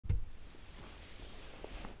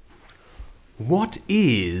What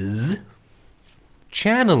is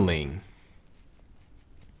channeling?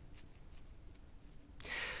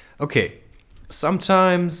 Okay,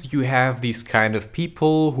 sometimes you have these kind of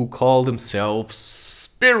people who call themselves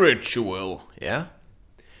spiritual, yeah?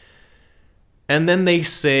 And then they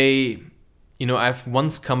say, I've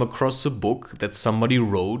once come across a book that somebody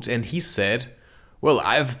wrote and he said, well,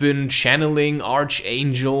 I've been channeling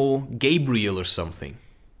Archangel Gabriel or something.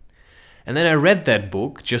 And then I read that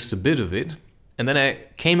book, just a bit of it, and then I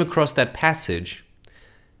came across that passage.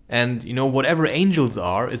 And, whatever angels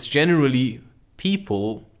are, it's generally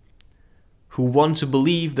people who want to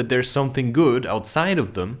believe that there's something good outside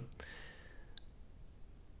of them.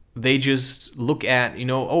 They just look at,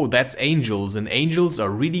 oh, that's angels, and angels are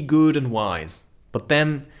really good and wise. But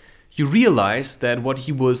then you realize that what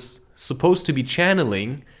he was supposed to be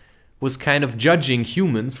channeling was kind of judging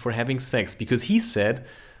humans for having sex, because he said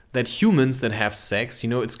that humans that have sex,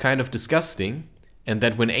 it's kind of disgusting, and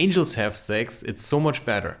that when angels have sex, it's so much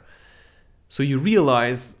better. So you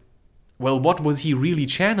realize, well, what was he really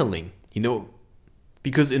channeling?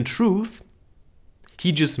 Because in truth,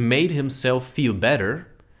 he just made himself feel better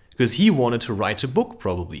because he wanted to write a book,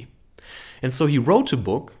 probably. And so he wrote a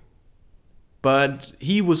book, but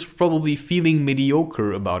he was probably feeling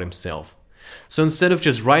mediocre about himself. So instead of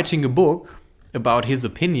just writing a book about his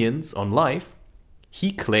opinions on life,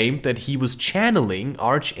 he claimed that he was channeling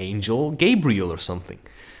Archangel Gabriel or something.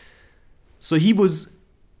 So he was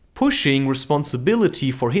pushing responsibility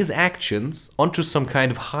for his actions onto some kind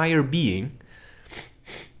of higher being.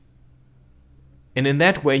 And in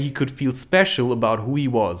that way, he could feel special about who he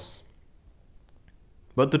was.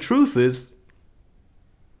 But the truth is,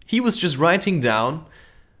 he was just writing down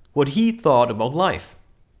what he thought about life.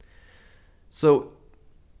 So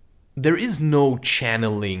there is no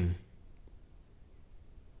channeling,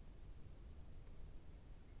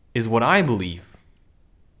 is what I believe,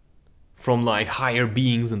 from like higher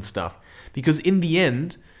beings and stuff. Because in the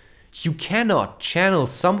end, you cannot channel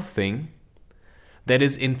something that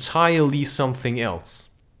is entirely something else.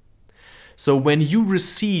 So when you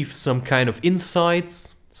receive some kind of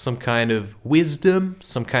insights, some kind of wisdom,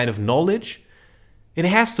 some kind of knowledge, it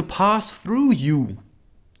has to pass through you.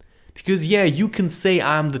 Because yeah, you can say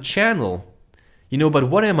I'm the channel, but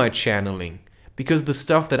what am I channeling? Because the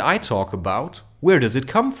stuff that I talk about, where does it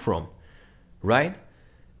come from? Right?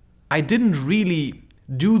 I didn't really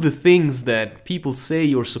do the things that people say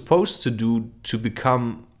you're supposed to do to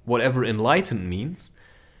become whatever enlightened means.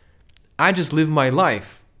 I just live my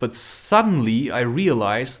life. But suddenly I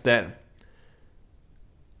realized that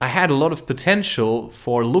I had a lot of potential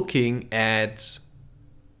for looking at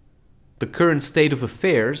the current state of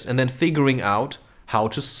affairs and then figuring out how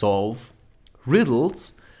to solve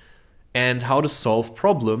riddles and how to solve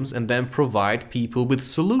problems and then provide people with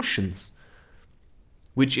solutions.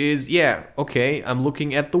 Which is, yeah, okay, I'm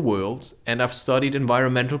looking at the world and I've studied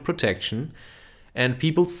environmental protection, and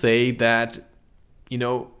people say that,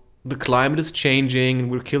 the climate is changing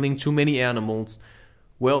and we're killing too many animals.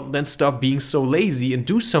 Well, then stop being so lazy and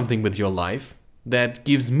do something with your life that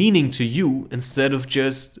gives meaning to you instead of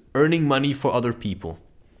just earning money for other people.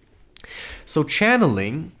 So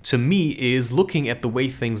channeling, to me, is looking at the way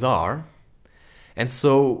things are. And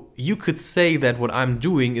so you could say that what I'm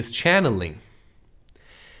doing is channeling,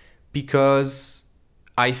 because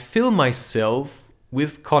I fill myself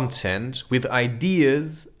with content, with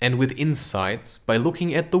ideas, and with insights by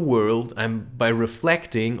looking at the world and by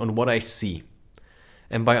reflecting on what I see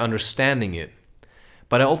and by understanding it.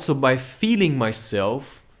 But also by feeling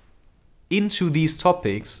myself into these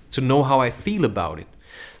topics to know how I feel about it.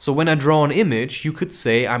 So when I draw an image, you could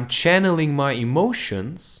say I'm channeling my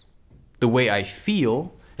emotions, the way I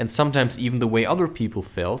feel, and sometimes even the way other people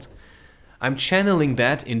felt. I'm channeling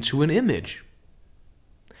that into an image.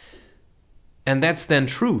 And that's then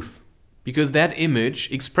truth, because that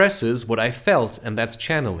image expresses what I felt, and that's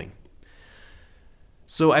channeling.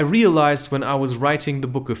 So I realized when I was writing the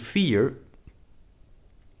book of fear,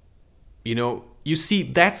 you see,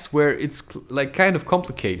 that's where it's like kind of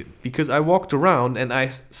complicated, because I walked around and I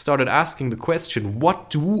started asking the question,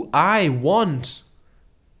 what do I want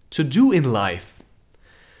to do in life?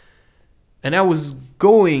 And I was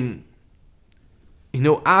going,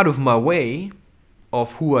 out of my way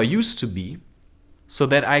of who I used to be, so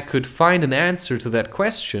that I could find an answer to that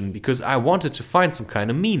question, because I wanted to find some kind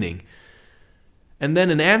of meaning. And then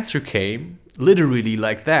an answer came, literally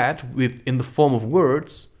like that, in the form of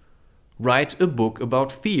words: write a book about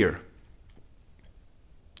fear.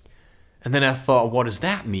 And then I thought, what does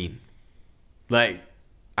that mean? Like,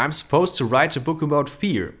 I'm supposed to write a book about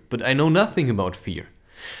fear, but I know nothing about fear.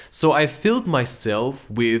 So I filled myself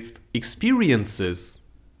with experiences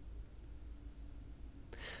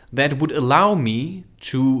that would allow me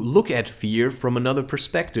to look at fear from another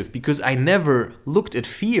perspective, because I never looked at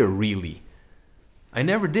fear really. I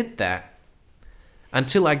never did that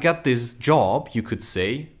until I got this job, you could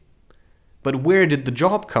say. But where did the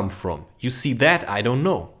job come from? You see, that I don't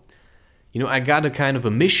know. You know, I got a kind of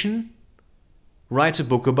a mission, write a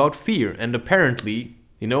book about fear, and apparently,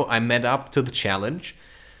 you know, I met up to the challenge.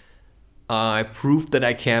 I proved that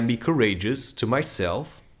I can be courageous to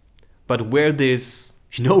myself. But where this,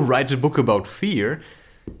 you know, write a book about fear,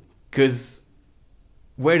 because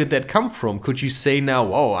where did that come from? Could you say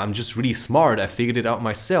now, oh, I'm just really smart, I figured it out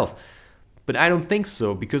myself? But I don't think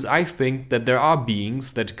so, because I think that there are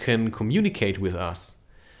beings that can communicate with us.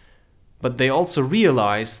 But they also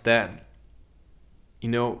realize that, you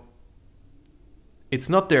know, it's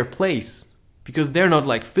not their place, because they're not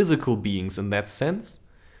like physical beings in that sense.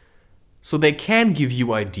 So they can give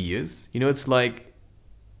you ideas. You know, it's like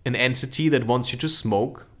an entity that wants you to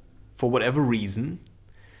smoke for whatever reason.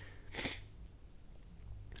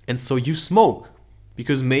 And so you smoke,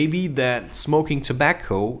 because maybe that smoking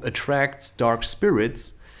tobacco attracts dark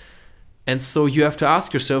spirits. And so you have to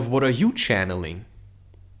ask yourself, what are you channeling?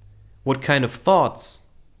 What kind of thoughts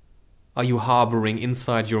are you harboring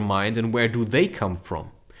inside your mind, and where do they come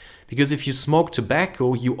from? Because if you smoke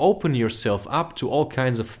tobacco, you open yourself up to all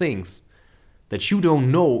kinds of things that you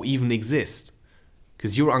don't know even exist,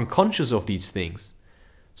 because you're unconscious of these things.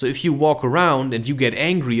 So if you walk around and you get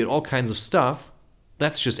angry at all kinds of stuff,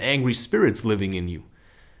 that's just angry spirits living in you.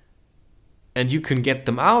 And you can get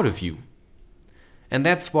them out of you. And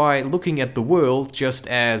that's why looking at the world just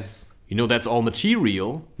as, you know, that's all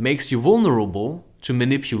material, makes you vulnerable to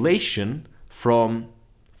manipulation from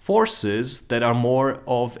forces that are more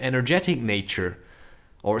of energetic nature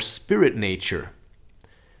or spirit nature.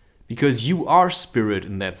 Because you are spirit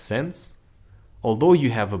in that sense, although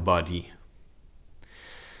you have a body.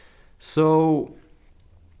 So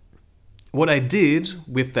what I did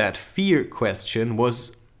with that fear question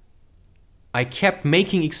was I kept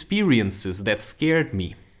making experiences that scared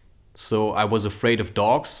me. So I was afraid of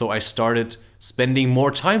dogs, so I started spending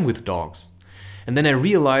more time with dogs. And then I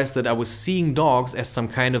realized that I was seeing dogs as some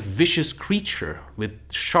kind of vicious creature with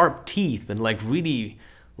sharp teeth and like really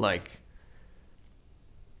like,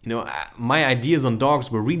 you know, my ideas on dogs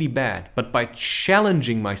were really bad. But by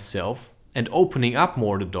challenging myself and opening up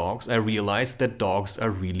more to dogs, I realized that dogs are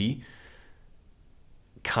really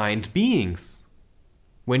kind beings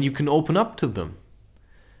when you can open up to them.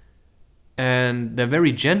 And they're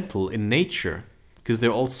very gentle in nature because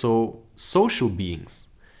they're also social beings.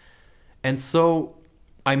 And so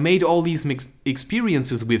I made all these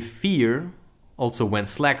experiences with fear, also went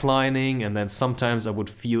slacklining, and then sometimes I would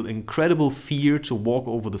feel incredible fear to walk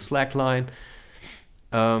over the slackline,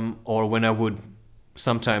 or when I would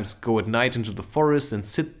sometimes go at night into the forest and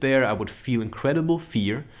sit there, I would feel incredible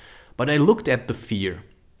fear, but I looked at the fear.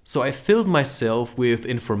 So I filled myself with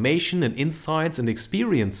information and insights and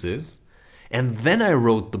experiences, and then I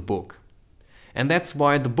wrote the book. And that's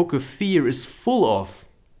why the Book of Fear is full of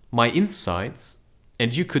my insights,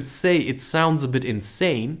 and you could say it sounds a bit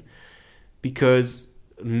insane, because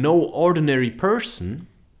no ordinary person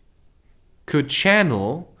could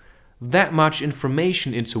channel that much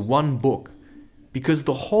information into one book, because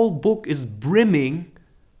the whole book is brimming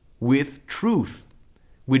with truth,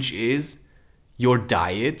 which is your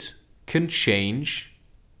diet can change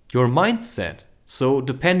your mindset. So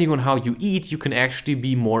depending on how you eat, you can actually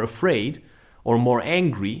be more afraid or more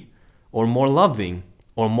angry or more loving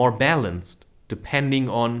or more balanced, depending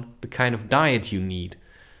on the kind of diet you need.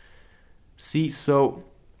 See, so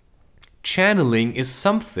channeling is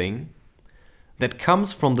something that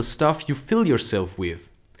comes from the stuff you fill yourself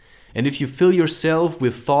with. And if you fill yourself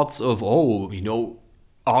with thoughts of, oh, you know,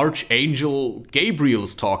 Archangel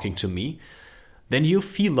Gabriel's talking to me, then you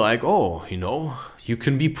feel like, oh, you know, you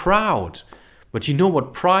can be proud. But you know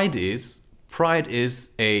what pride is? Pride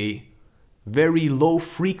is a very low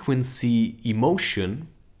frequency emotion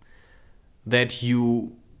that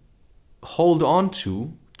you hold on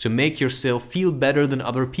to make yourself feel better than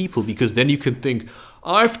other people, because then you can think,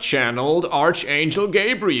 I've channeled Archangel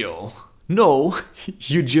Gabriel. No,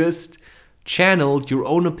 you just channeled your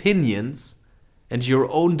own opinions and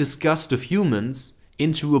your own disgust of humans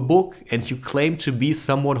into a book, and you claim to be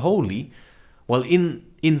somewhat holy, while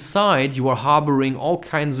inside you are harboring all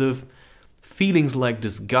kinds of feelings like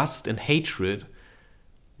disgust and hatred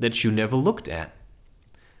that you never looked at.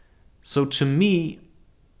 So to me,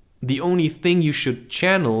 the only thing you should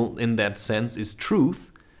channel in that sense is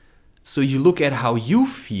truth. So you look at how you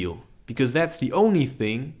feel, because that's the only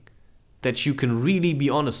thing that you can really be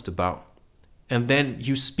honest about. And then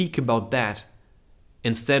you speak about that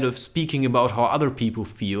instead of speaking about how other people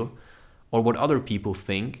feel or what other people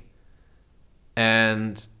think.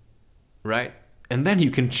 And right? And then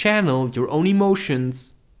you can channel your own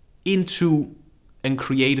emotions into a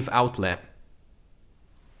creative outlet.